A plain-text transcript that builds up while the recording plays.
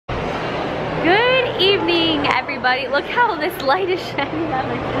morning, everybody. Look how this light is shining on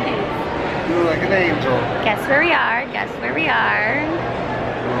my face. You look like an angel. Guess where we are? Guess where we are?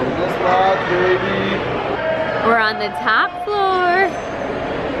 Wildness Lodge, baby. We're on the top floor.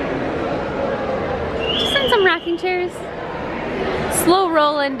 Just in some rocking chairs. Slow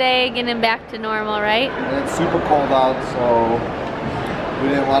rolling day, getting back to normal, right? And it's super cold out, so we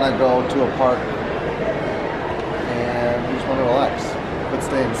didn't want to go to a park. And we just want to relax, but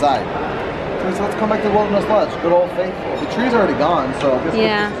stay inside. So let's come back to Wildness Lodge, good old faithful. The tree's already gone, so I guess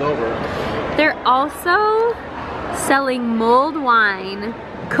this is over. They're also selling mulled wine,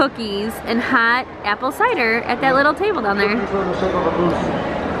 cookies, and hot apple cider at that little table down there.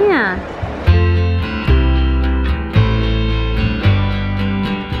 Yeah.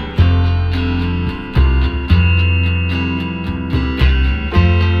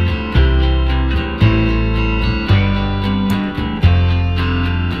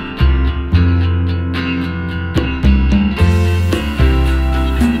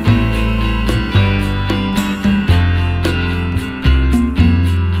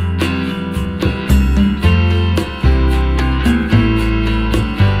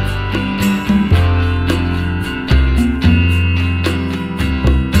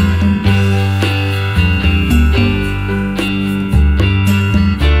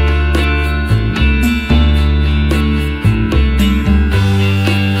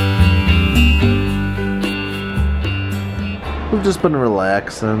 We've just been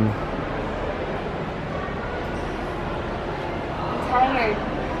relaxing. I'm tired.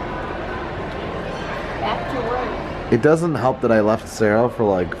 Back to work. It doesn't help that I left Sarah for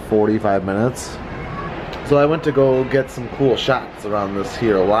like 45 minutes. So I went to go get some cool shots around this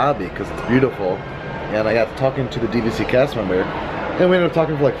here lobby because it's beautiful. And I got talking to the DVC cast member. And we ended up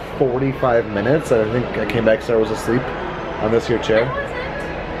talking for like 45 minutes. And I think I came back, Sarah was asleep on this here chair.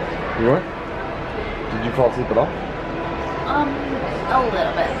 You weren't? Did you fall asleep at all? A little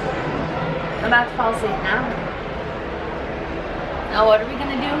bit. I'm about to fall asleep now. Now what are we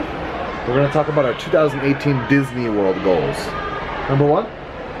gonna do? We're gonna talk about our 2018 Disney World goals. Number 1?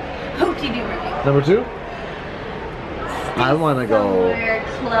 Hoopty-doo. Number 2? I wanna go...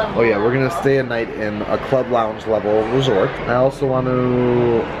 Oh yeah, we're gonna stay a night in a club lounge level resort. I also want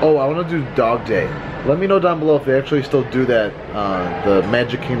to... Oh, I wanna do Dog Day. Let me know down below if they actually still do that, the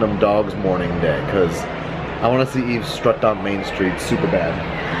Magic Kingdom Dogs Morning Day, because I want to see Eve strut down Main Street super bad.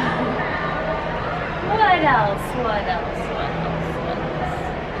 What else? What else?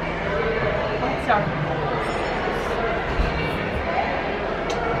 What's our...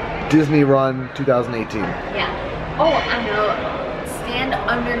 Disney Run 2018. Yeah. Oh, I know. Stand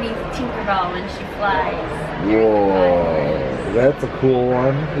underneath Tinkerbell when she flies. Whoa, that's a cool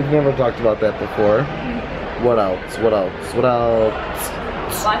one. We've never talked about that before. What else? What else? What else?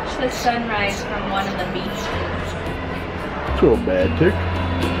 Watch the sunrise from one of the beaches. Romantic.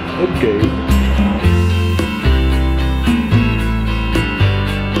 Okay.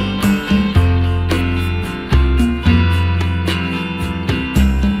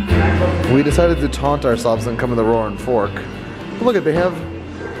 We decided to taunt ourselves and come to the Roaring Fork. Look at, they have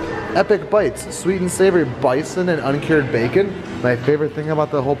epic bites. Sweet and savory bison and uncured bacon. My favorite thing about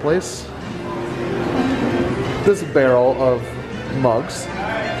the whole place. This barrel of mugs.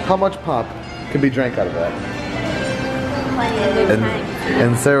 How much pop can be drank out of that?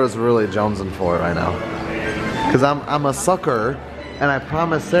 And Sarah's really jonesing for it right now. Because I'm a sucker, and I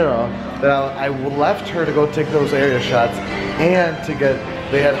promised Sarah that I left her to go take those area shots and to get,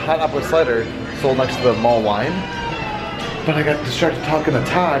 they had hot apple cider sold next to the mall wine. But I got distracted talking to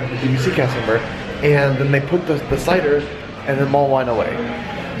Todd, the DVC cast member, and then they put the cider and the mall wine away.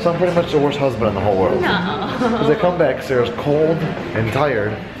 So I'm pretty much the worst husband in the whole world. No. Because I come back, Sarah's cold and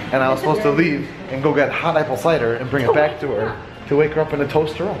tired, and I was supposed to leave and go get hot apple cider and bring it back to her to wake her up and to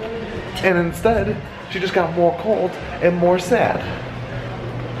toast her up. And instead, she just got more cold and more sad.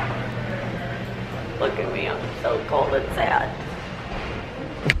 Look at me, I'm so cold and sad.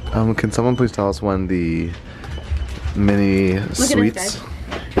 Can someone please tell us when the mini sweets,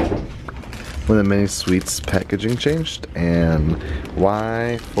 when the mini sweets packaging changed, and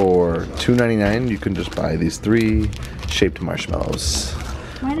why for $2.99 you can just buy these 3 shaped marshmallows?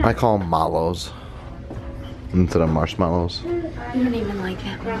 Why not? I call them mallows instead of marshmallows. You don't even like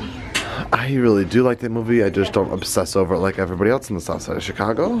that movie. I really do like that movie. I just don't obsess over it like everybody else in the south side of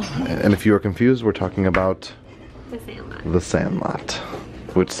Chicago. And if you are confused, we're talking about The Sandlot. The Sandlot,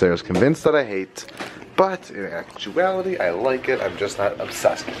 which Sarah's convinced that I hate. But in actuality, I like it. I'm just not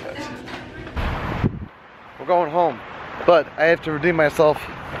obsessed with it. We're going home, but I have to redeem myself.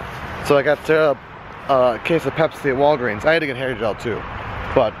 So I got Sarah a case of Pepsi at Walgreens. I had to get hair gel too,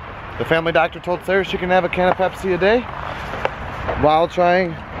 but The family doctor told Sarah she can have a can of Pepsi a day while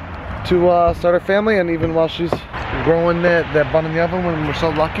trying to start a family, and even while she's growing that bun in the oven when we're so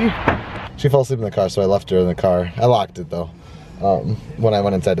lucky. She fell asleep in the car, so I left her in the car. I locked it though when I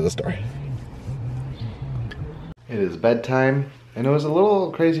went inside to the store. It is bedtime, and it was a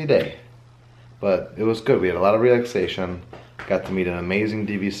little crazy day, but it was good. We had a lot of relaxation, got to meet an amazing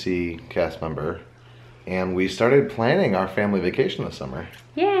DVC cast member, and we started planning our family vacation this summer.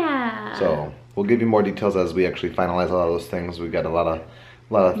 Yeah. So we'll give you more details as we actually finalize a lot of those things. We've got a lot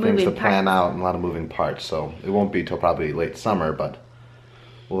of things to plan out and a lot of moving parts. So it won't be till probably late summer, but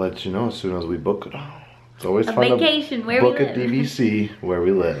we'll let you know as soon as we book it. It's always fun to book a DVC where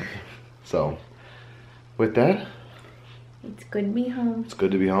we live. So with that, it's good to be home. It's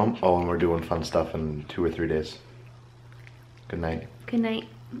good to be home. Oh, and we're doing fun stuff in 2 or 3 days. Good night. Good night.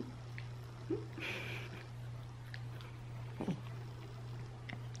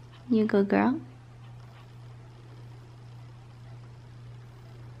 You good girl?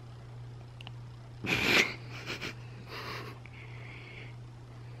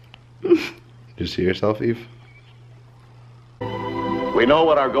 Did you see yourself, Eve? We know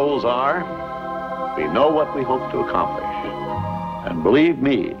what our goals are. We know what we hope to accomplish. And believe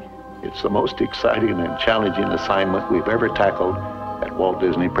me, it's the most exciting and challenging assignment we've ever tackled at Walt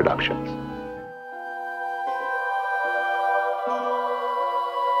Disney Productions.